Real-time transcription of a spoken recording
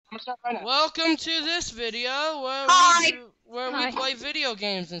Welcome to this video where we play video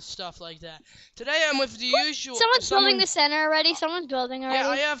games and stuff like that. Today I'm with the usual. Someone's building the center already. Someone's building already. Yeah,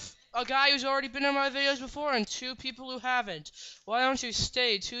 I have a guy who's already been in my videos before and two people who haven't. Why don't you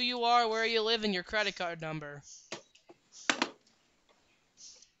state who you are, where you live, and your credit card number?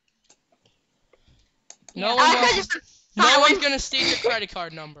 No one's gonna state your credit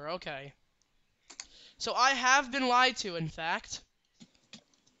card number. Okay. So I have been lied to, in fact.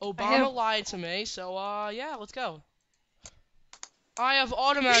 Obama lied to me, so yeah, let's go. I have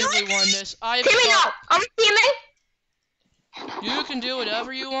automatically won this. Teaming up! Are we teaming? You can do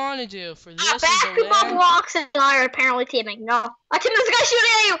whatever you want to do. For this is the Basketball land. blocks and I are apparently teaming. No. I think this guy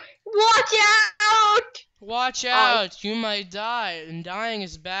shooting at you! Watch out! Watch out, you might die, and dying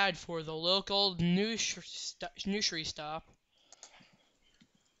is bad for the local nursery stop.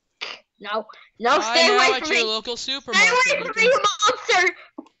 No, stay away from your me! local supermarket. Stay away from me, you monster!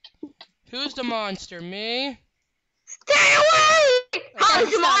 Who's the monster, me? Stay away!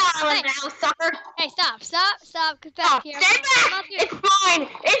 Come to my stop. island now, sucker! Hey, stop, get back here. Stay back! It's mine!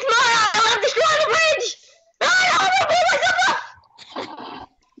 It's my island! Destroy the bridge! I don't know myself up!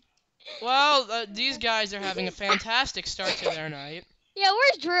 Well, these guys are having a fantastic start to their night. Yeah,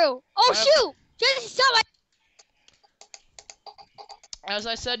 where's Drew? Oh, shoot! Jesse, stop it! As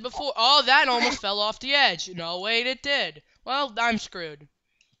I said before, oh, that almost fell off the edge. No, wait, it did. Well, I'm screwed.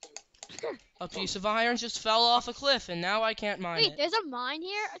 A piece of iron just fell off a cliff, and now I can't mine it. Wait, there's a mine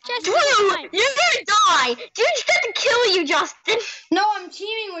here? Jesse, Drew, you're gonna die! Dude, just have to kill you, Justin! No, I'm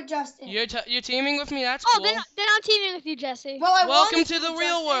teaming with Justin. You're teaming with me? That's cool. cool. Then I'm teaming with you, Jesse. Well, Welcome to the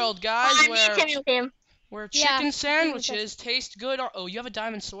real world, guys, where chicken sandwiches taste good. Oh, you have a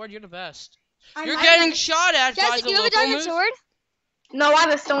diamond sword? You're the best. You're getting shot at by Jesse, the do you have a local diamond sword? No, I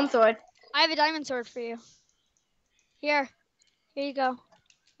have a stone sword. I have a diamond sword for you. Here you go.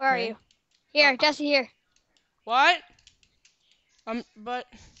 Where are you? Here, Jesse, here. What?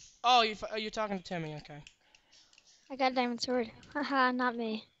 Oh, you're talking to Timmy, okay. I got a diamond sword. Haha, not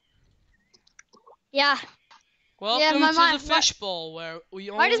me. Yeah. Welcome to the fishbowl, where we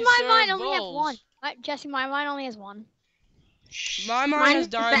only Why does my mine serve only have bowls. one? Jesse, my mine only has one. My mine has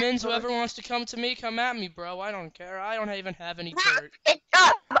diamonds. Whoever wants to come to me, come at me, bro. I don't care. I don't even have any dirt.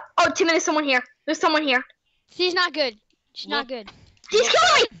 Timmy, there's someone here. There's someone here. She's not good. She's not good. She's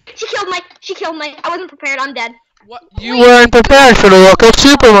killing me! She killed me. I wasn't prepared. I'm dead. What? You weren't prepared for the local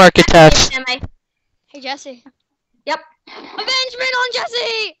supermarket test. Hey, Jesse. Yep. Avengement on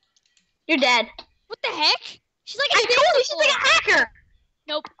Jesse! You're dead. What the heck? She's like I told you she's like a hacker.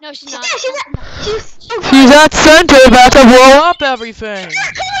 Nope. No, she's not. Yeah, she's at center about to blow up everything.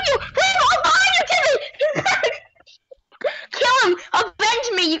 She's killing you! I'm behind you, Timmy! Kill him! Avenge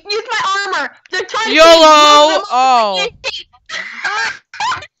me! Use my armor! They're trying to YOLO! Oh.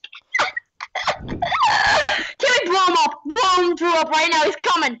 Timmy, blow him up! Blow him Drew up right now! He's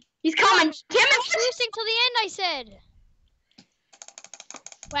coming! He's coming! Timmy! Losing till the end, I said!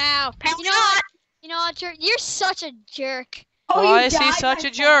 Wow. You know what, you're such a jerk. Why is he such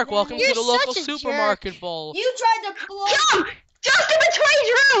a jerk? Welcome to the local supermarket bowl. You tried to blow. Kill him! Justin, betray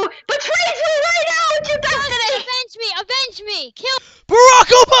Drew! Betray Drew right now! What you done today? Avenge me! Kill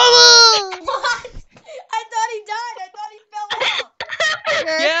Barack Obama! What? I thought he died. I thought he fell off.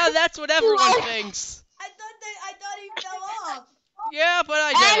 Yeah, that's what everyone thinks. I thought he fell off. Yeah, but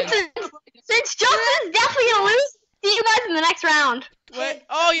I didn't. Since Justin's definitely gonna lose, see you guys in the next round. Wait,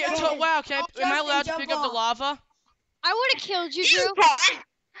 oh yeah, wow, am I allowed to pick up the lava? I would have killed you, Drew.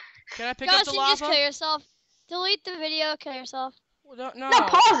 Can I pick up the lava? Just kill yourself. Delete the video, kill yourself. No, no,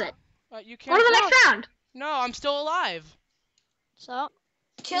 pause it. You can't. Go to the next round. No, I'm still alive. So?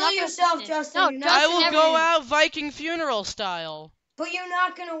 Kill yourself, Justin. No, I will go out Viking funeral style. But you're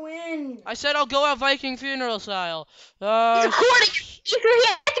not gonna win. I said I'll go out Viking funeral style. He's recording. He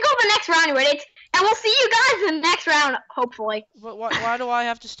has to go to the next round, right? And we'll see you guys in the next round, hopefully. But why do I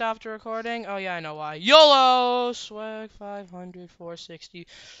have to stop the recording? Oh yeah, I know why. YOLO! Swag 500, 460.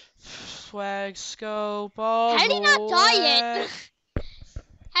 Swag scope. How did he not die yet?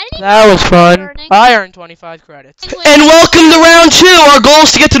 That was fun. I earned 25 credits. And welcome to round 2! Our goal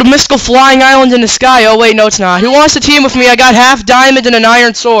is to get to the mystical flying island in the sky. Oh wait, no it's not. Who wants to team with me? I got half diamond and an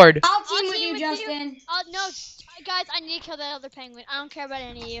iron sword. I'll team with you, Justin. No, guys, I need to kill that other penguin. I don't care about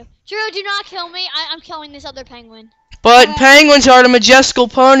any of you. Drew, do not kill me. I'm killing this other penguin. But penguins are the majestical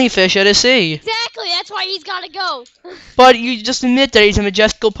ponyfish of the sea. Exactly, that's why he's gotta go. But you just admit that he's a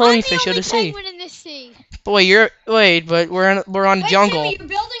majestical ponyfish of the sea. I'm the only penguin in this sea. But we're on jungle. Timmy, you're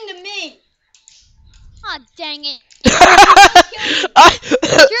building to me. Aw, dang it.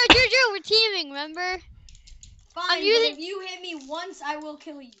 Drew, we're teaming, remember? Fine, but if you hit me once, I will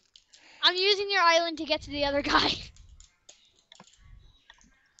kill you. I'm using your island to get to the other guy.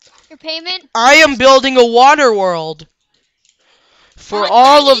 Your payment? I am building a water world. For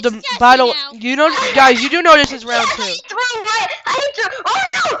all of the Jesse battle, now. you know, guys, you do know this is round I 2. hate Drew.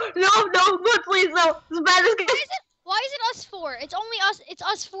 Oh no, please no. It's bad as Why is it us 4? It's only us. It's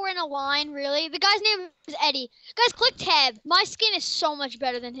us 4 in a line, really. The guy's name is Eddie. Guys, click tab. My skin is so much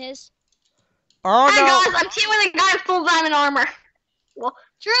better than his. Oh Hey no. guys, I'm teaming with a guy with full diamond armor. Well,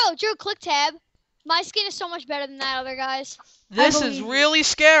 Drew, click tab. My skin is so much better than that other guy's. This is really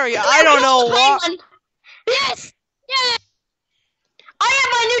scary. I don't know why. Penguin. Yes! Yes! I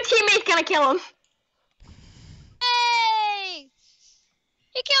have my new teammate's gonna kill him. Hey!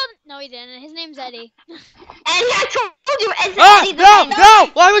 He killed. No, he didn't. His name's Eddie. And I told you, it's Ah, Eddie the no, Penguin. no!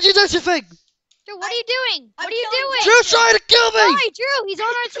 Why would you do such a thing? Drew, what are you doing? What are you killing doing? Drew's trying to kill me! Why, Drew? He's on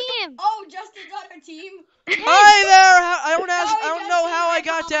our team. Oh, Justin's on our team. Hi there! I don't Sorry, know how I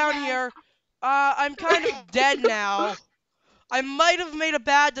Justin, got down apologize. here. I'm kind of dead now. I might have made a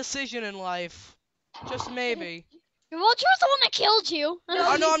bad decision in life. Just maybe. Well, Drew's the one that killed you. No.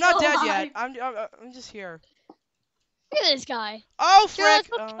 Oh no, he's I'm not still dead alive. yet. I'm just here. Look at this guy. Oh Drew, frick!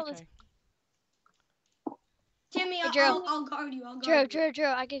 let's Oh, kill this- okay. Timmy, Hey, I'll Drew. guard you. I'll guard you. Drew,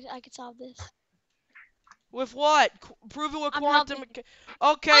 I could solve this. With what? Prove it with I'm quantum. helping.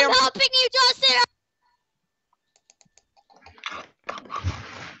 Okay, I'm helping you, Justin.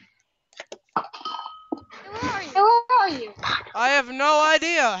 Where are you? I have no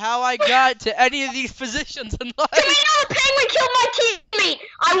idea how I got to any of these positions in life. Timmy, no, the penguin killed my teammate.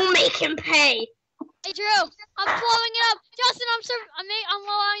 I will make him pay. Hey, Drew, I'm blowing it up. Justin, I'm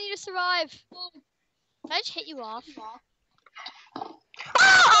allowing you to survive. Did I just hit you off?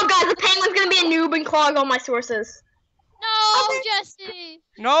 Oh, guys, the penguin's gonna be a noob and clog all my sources. No, Jesse.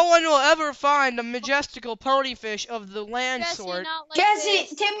 No one will ever find the majestical ponyfish of the land Jesse, sort. not like Jesse,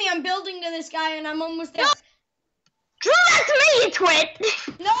 this. Timmy, I'm building to this guy and I'm almost there. Drew, that's me, you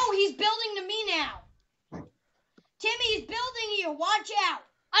twit. No, he's building to me now. Timmy, he's building you. Watch out.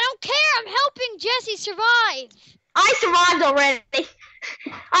 I don't care. I'm helping Jesse survive. I survived already.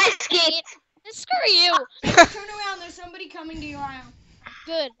 I escaped. Screw you. Turn around. There's somebody coming to your island.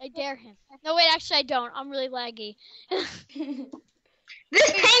 Good. I dare him. No, wait. Actually, I don't. I'm really laggy.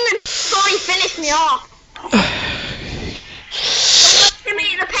 This penguin already finished me off.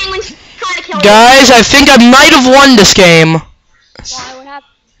 Timmy, the penguin's trying to kill me. Guys, I think I might have won this game. Why? What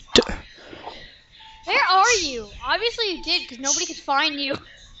happened? Where are you? Obviously you did, because nobody could find you.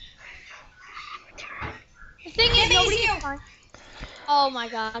 The thing is, Timmy's nobody here. could find. Oh my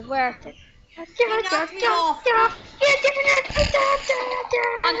God, where? He knocked me off.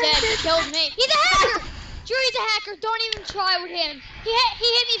 I'm dead. He killed me. He's a hacker. Drew, he's a hacker. Don't even try with him. He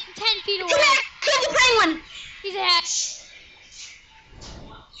hit me from 10 feet away. Kill the penguin. He's a hacker.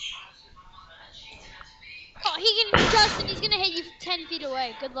 Oh, Justin, he's gonna hit you from 10 feet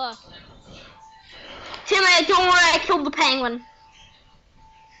away. Good luck. Timmy, don't worry, I killed the penguin.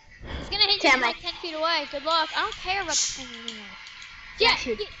 He's gonna hit you from like 10 feet away. Good luck. I don't care about the penguin anymore. Yeah,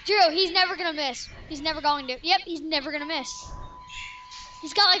 Drew, he's never gonna miss. He's never going to. Yep, he's never gonna miss.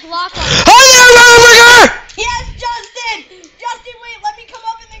 He's got like lock on. Hi there, motherfucker! Yes, Justin. Justin, wait. Let me come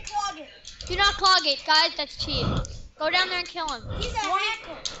up and then clog it. Do not clog it, guys. That's cheap. Go down there and kill him. He's a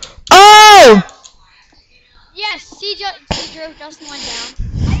hacker. Oh! Yes, see, Drew, Justin went down.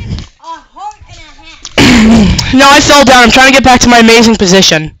 I have a heart and a hat. No, I fell down. I'm trying to get back to my amazing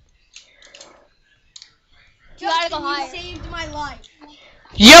position. You gotta go Justin, higher. you saved my life.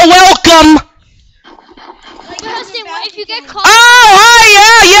 You're welcome! Like, Justin, you're about if you to get kill me. caught, Oh, hi,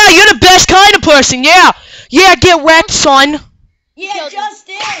 yeah, you're the best kind of person, yeah. Yeah, get wrecked, son. Yeah, killed him.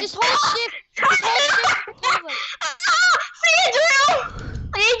 Justin. just hold shift. Just hold shift. Forward. See you, Drew.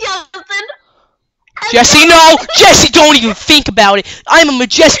 Hey, Justin. Jesse, no! Jesse, don't even think about it. I'm a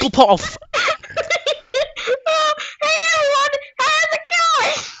majestical Hey, everyone. How's it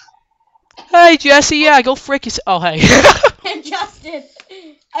going? Hey, Jesse, yeah, go frick yourself. Oh, hey. Justin.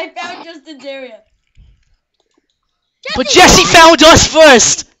 I found Justin's area. But Jesse found us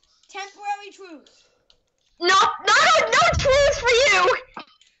first. Temporary truce. No truth for you.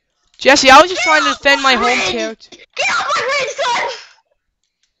 Jesse, I was just trying to defend my home character. Get off my grid, son.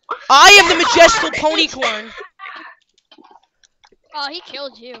 I am the majestical ponycorn. Oh, he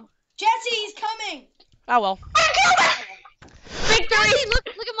killed you. Jesse, he's coming. Oh, well. I killed him. Victory. Jesse, look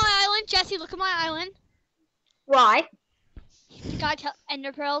at my island. Jesse, look at my island. Why? The guy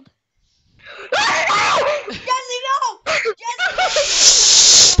Ender pearled. Jesse, no.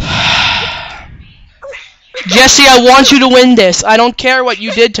 Jesse. Jesse, I want you to win this. I don't care what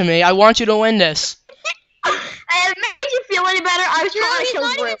you did to me. I want you to win this. It makes you feel any better. I Drew, trying to he's kill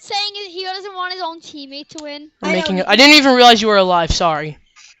not Drew. even saying it. He doesn't want his own teammate to win. I'm making it. I didn't even realize you were alive. Sorry.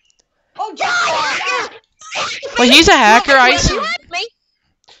 Oh, Jesse. But he's a hacker. I see.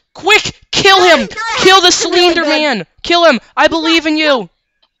 Quick, kill him! Kill the Slender Man! Kill him! I believe in you. Look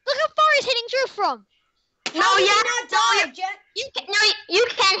how far he's hitting Drew from. No, How did yeah, he not die, Jet? you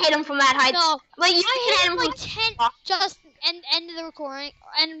can't hit him from that height. No, Like you I can hit him hit him like from 10. Just end of the recording.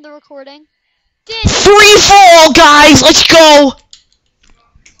 End of the recording. Free fall, guys! Let's go!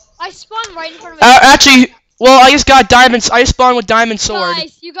 I spawned right in front of him. Actually, well, I just got diamonds. I just spawned with diamond sword.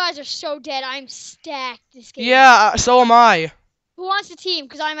 Guys, you guys are so dead. I'm stacked this game. Yeah, so am I. Who wants a team?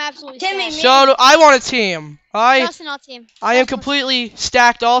 Because I'm absolutely Timmy, stacked. me. So do I want a team. Justin, I'll team. I am Justin, completely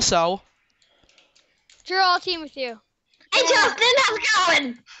stacked also. Drew, I'll team with you. Hey Justin, how's it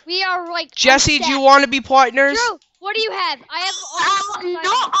going? We are like. Jesse, do you unstacked. want to be partners? Drew, what do you have? I have. No,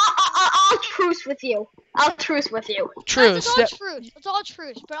 I'll truce with you. I'll truce with you. Truce. It's all truce. It's all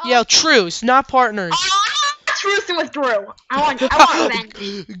truce. But Yeah, truce, not partners. I'm trucing with Drew. I want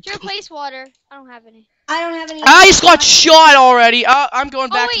revenge. Drew, place water. I don't have any. I don't have any. I just got shot already. I'm going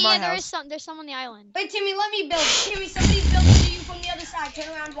Oh back wait, to my yeah, house. there's some on the island. Wait, Timmy, let me build. Timmy, somebody's building to you from the other side. Turn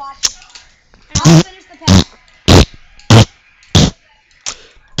around, watch. And I'll finish the path.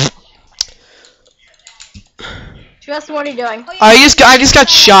 Justin, what are you doing? Oh, yeah, I just got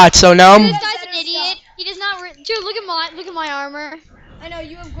shot, so now This I'm. guy's an idiot. He does not. Drew, look at my armor. I know,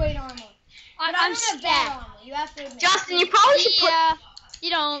 you have great armor. But I I'm don't have bad stacked. armor. You have to admit. Justin, you probably should put. Yeah, you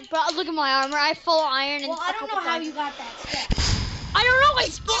don't. But look at my armor. I have full iron and. Well, I a don't couple know how diamonds. you got that step. I don't know. I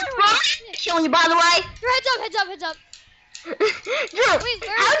spawned right. Killing you, by the way. Drew, heads up. Drew, Wait,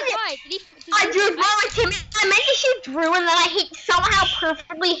 where how is did the you? guy? Did he? I drew well with Timmy. I meant to shoot Drew, and then I somehow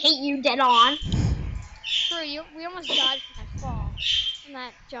perfectly hit you dead on. Drew, we almost died from that fall, from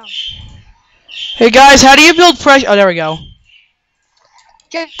that jump. Hey guys, how do you build pressure? Oh, there we go.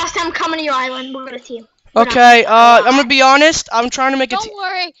 Justin, I'm coming to your island. We're gonna team. Okay, I'm gonna be honest. I'm trying to make Don't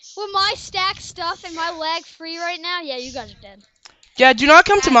worry. With my stack stuff and my lag free right now, yeah, you guys are dead. Yeah, do not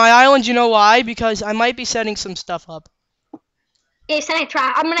come to my island. You know why? Because I might be setting some stuff up. Okay, send a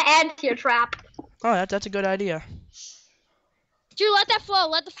trap. I'm gonna add to your trap. Oh, that's a good idea. Drew, let that flow.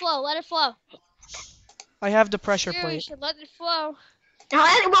 Let it flow. I have the pressure Drew, you plate. should let it flow. Now,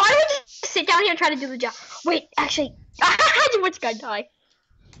 why don't we just sit down here and try to do the job? Wait, actually, I did which guy die?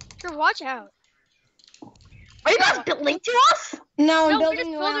 Drew, watch out. Are you guys building to us? No, I'm No, we're building just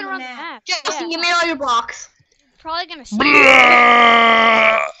around building the around the map. map. Justin, Yeah. give me all your blocks. Probably gonna see.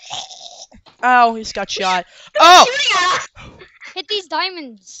 Ow, he's got shot. Oh! Shooting at us. Hit these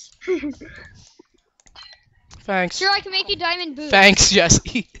diamonds. Thanks. Drew, I can make you diamond boots. Thanks,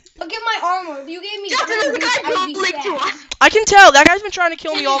 Jesse. Look at my armor. If you gave me Justin, there's diamond a boots, guy I would be building to stacked. us. I can tell. That guy's been trying to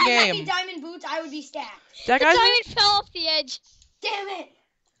kill me all If you gave me game. diamond boots, I would be stacked. That The guy's been... diamond fell off the edge. Damn it.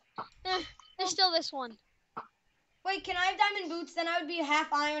 There's still this one. Wait, can I have diamond boots? Then I would be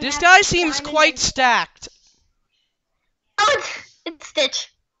half iron. This half guy seems diamond, quite and- stacked. Oh, it's Stitch.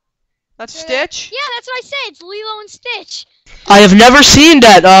 That's Stitch? Yeah, that's what I said. It's Lilo and Stitch. I have never seen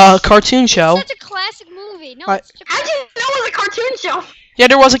that cartoon show. It's such a classic movie. No, I- it's such a How'd you know it was a cartoon show? Yeah,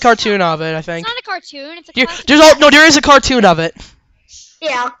 there was a cartoon of it, I It's think. not a cartoon. It's a There- classic. there is a cartoon of it.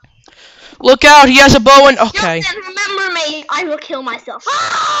 Yeah. Look out, he has a bow and... Okay. Justin, remember me. I will kill myself.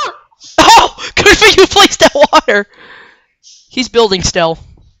 Ah! Oh! Good for you placed that water! He's building still.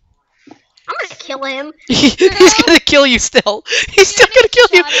 I'm gonna kill him. He's gonna kill you still. He's still gonna gonna kill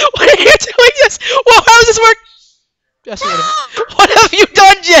you. shot him. What are you doing, Jesse? Whoa, how does this work? Jesse, what have you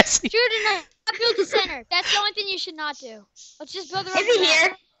done, Jesse? Drew, do not build the center. That's the only thing you should not do. Let's just build around Is he the map.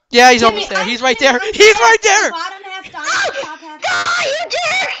 here? Yeah, he's Timmy, almost there. I'm He's right saying there. I'm He's stacked. right there. Bottom half diamond, top half diamond. Ah, you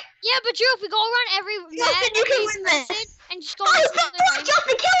jerk! Yeah, but Drew, if we go around every map Justin, you can win this. and just go Oh, and he's steal not their diamonds.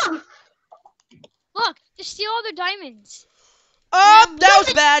 Justin, kill him! Look, just steal all their diamonds. Oh, that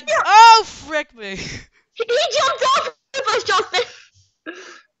was bad. Oh, frick me. He jumped off with us, Justin.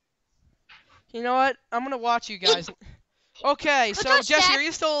 You know what? I'm gonna watch you guys. Okay, Look so how Jesse, stacked are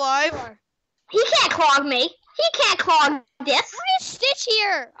you still alive? Sure. He can't clog me. He can't clog this. Why is Stitch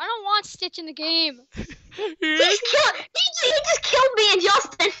here? I don't want Stitch in the game. He just killed me and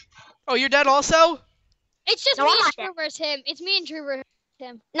Justin. Oh, you're dead also? It's just No, me I'm and not Drew dead. versus him. It's me and Drew versus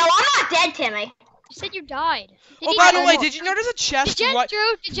him. No, I'm not dead, Timmy. You said you died. Did Oh, he by die? the way, did you notice a Did chest Jesse, right?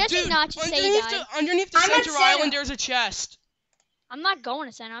 Drew, did Jesse Dude, not just say he died? underneath the I'm at center center. island, there's a chest. I'm not going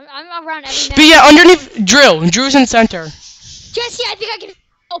to center. I'm around every map. But yeah, underneath Drew's in center. Jesse, I think I can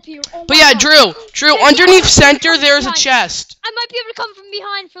help you. Oh But my yeah, God. Drew, Jesse, underneath I'm center, coming there's a behind. chest. I might be able to come from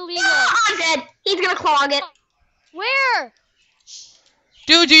behind for legal. I'm dead. He's gonna clog it. Where?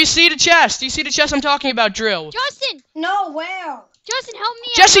 Dude, do you see the chest? Do you see the chest I'm talking about, Drew? Justin! No, where? Justin, help me.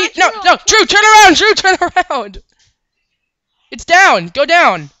 Jesse, no, Drew, turn around, Drew, turn around. It's down. Go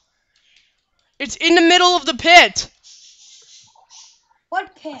down. It's in the middle of the pit.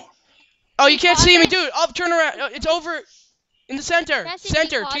 What pit? Oh, you can't see me, dude. Up, turn around. It's over in the center. Jesse,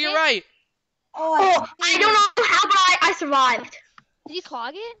 Center, to your right. Oh, I don't know how, but I survived. Did you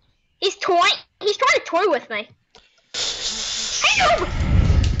clog it? He's trying to toy with me. Hey, no!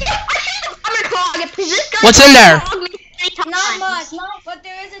 I'm gonna clog it, please. This guy What's in there? Not much, but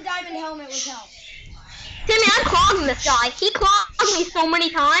there is a diamond helmet which helps. Timmy, I'm clogging this guy. He clogged me so many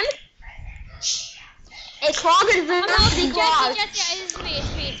times. A clog is a Jesse, clog. it's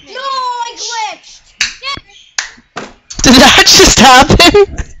me. No, I glitched. Did that just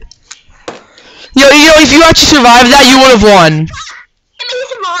happen? Yo, if you actually survived that, you would have won. Timmy, he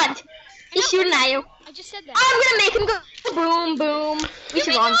survived. He's shooting at you. I just said that. I'm gonna make him go boom, boom. We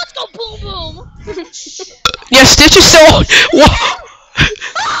should run. Let's go boom, boom. Yeah, Stitch is so... What?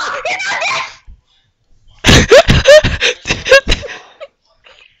 Oh, you know this!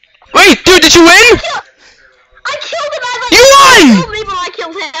 Wait, dude, did you win? I killed him as You won! killed me, but I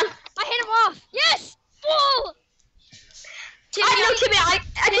killed him. I hit him off. Yes! Full! Timmy, I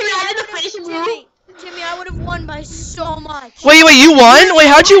did the finishing move. Timmy, I would have won by so much. Wait, you won? Wait,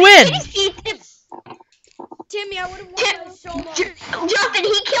 how'd you win? Timmy, I would have won by so much. Justin,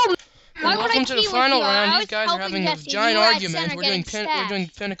 he killed me. Welcome to the final round. These guys are having a giant argument. We're doing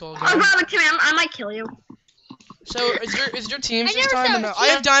Pinnacle I'm again. grabbing Timmy. I might kill you. So, is your teams this time or no? I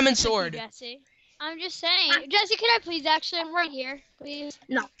have Diamond Sword. Jesse. I'm just saying. Jesse, can I please actually? I'm right here. Please.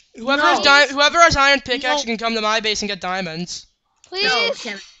 No. Whoever has Iron Pickaxe can come to my base and get diamonds. Please. No,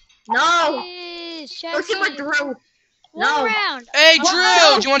 Timmy. No. Please, Go Jesse. team with Drew. One round. Hey,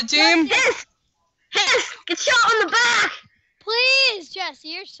 Drew, do you want a team? Hiss! Get shot on the back! Please, Jesse,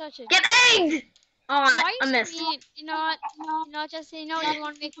 you're such a. Get egged! Oh, Why I you missed. You know what? No, Jesse. You know what you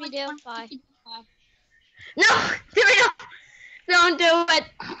want to make me do? Bye. No! Timmy, no! Don't do it!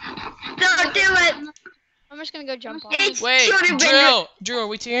 Don't do it! I'm just gonna go jump off. It's Wait, shooting Bender. Drew, are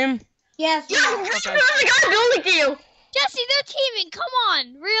we team? Yes. Yeah, there's another guy building to you! Jesse, they're teaming. Come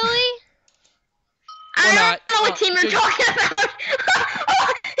on, really? I not. don't know what team you're talking about!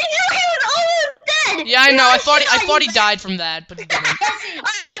 Oh, he was almost dead! Yeah, I know. I thought he died from that, but he didn't. Jesse.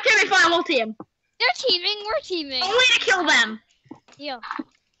 Timmy, fine, we'll team. They're teaming. We're teaming. Only to kill them! Deal.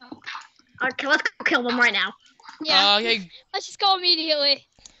 Okay, let's go kill them right now. Yeah. Okay. Let's just go immediately.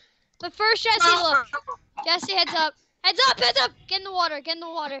 But first, Jesse, look. Jesse, heads up. Heads up, heads up. Get in the water. Get in the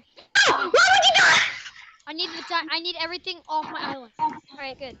water. Why would you do that? I need everything off my island. All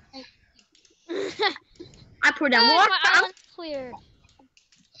right, good. I put down Good, water. my island's cleared.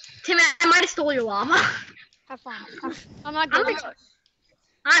 Timmy, I might have stole your llama. Have fun. I'm not good.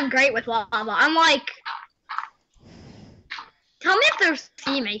 I'm great with llama. I'm like... Tell me if they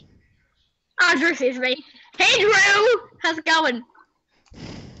see me. Oh, Drew sees me. Hey, Drew! How's it going?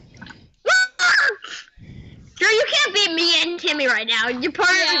 Drew, you can't beat me and Timmy right now. You're part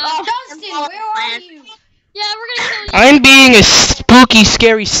of Justin, where are you? Yeah, we're gonna kill you. I'm being a spooky,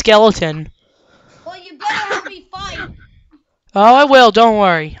 scary skeleton. Well, you better help me fight. Oh, I will. Don't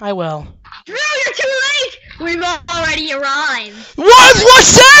worry. I will. Drew, you're too late! We've already arrived.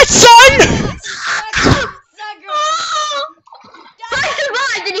 What's that, son? I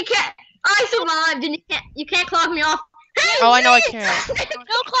survived and you can't. I survived and you can't clog me off. Hey, Oh, I know I can't.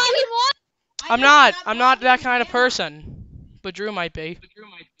 No clogging what? I'm not that kind of person. But Drew might be.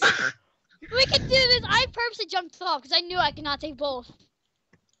 We can do this. I purposely jumped off because I knew I could not take both.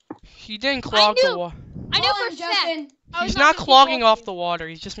 He didn't clog the water. I knew Hold for on, a fact. Justin. He's not clogging off the water.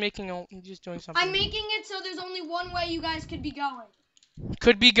 He's just doing something. I'm making it so there's only one way you guys could be going.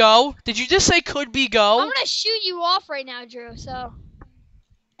 Could be go? Did you just say could be I'm go? gonna shoot you off right now, Drew. So.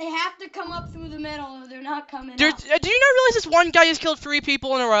 They have to come up through the middle or they're not coming Do you up. not realize this one guy has killed 3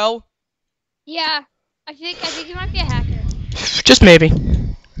 people in a row? Yeah. I think he might be a hacker. Just maybe.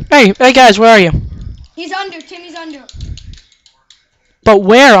 Hey guys, where are you? He's under. Timmy's under. But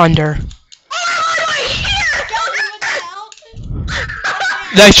where under?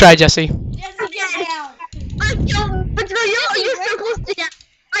 Nice try, Jesse. Jesse, get down. I killed. But you're so close to death.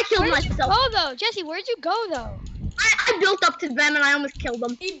 I killed Where'd you myself. go though, Jesse? Where'd you go though? I built up to them and I almost killed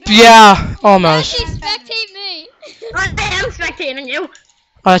them. Yeah, almost. Jesse, spectate me. I am spectating you.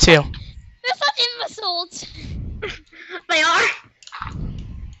 Oh, that's you. That's not imbeciles. They are.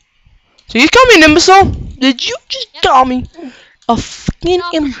 So you call me an imbecile? Did you just call me a fucking No.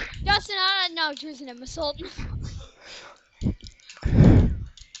 imbecile? Justin, I don't know. Drew's an imbecile.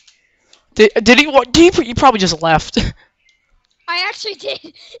 Did he? What? He probably just left. I actually did.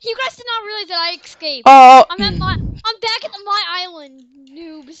 You guys did not realize that I escaped. Oh. I'm back at my island,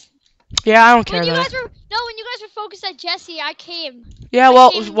 noobs. Yeah, I don't care. When you guys were focused at Jesse, I came. Yeah,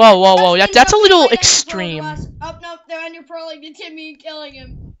 well, whoa. That's a little extreme. Oh no, they're under pearling to Timmy and killing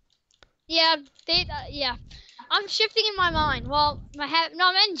him. Yeah, yeah. I'm shifting in my mind. Well,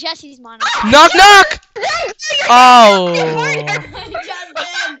 I'm in Jesse's mind. Knock knock. Oh.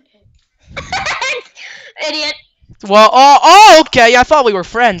 Idiot. Well, okay. I thought we were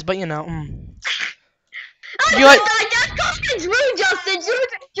friends, but you know. I just got to Drew, Justin.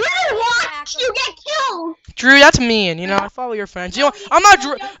 You didn't watch. You get killed. Drew, that's mean. You know, I thought we were friends. You know, I'm not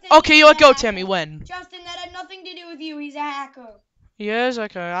Drew. Okay, you let go, Timmy. When? Justin, that had nothing to do with you. He's a hacker. He is?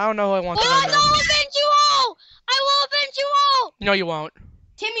 Okay. I don't know who I want to I know. will avenge you all. I will avenge you all. No, you won't.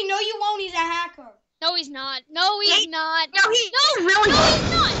 Timmy, no, you won't. He's a hacker. No, he's not. No, he's not. No, he's really. No,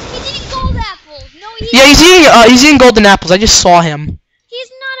 he's not. He's eating gold apples. No, He's eating golden apples. I just saw him. He's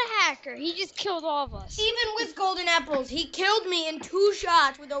not a hacker. He just killed all of us. Even with golden apples, he killed me in 2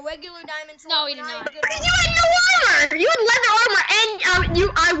 shots with a regular diamond sword. No, he did not. You had no armor. You had leather armor,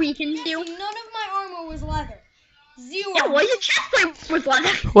 and I weakened you. None of my armor was leather. 0. Yeah, well, your chest plate was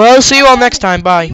leather. Well, see you all next time. Bye.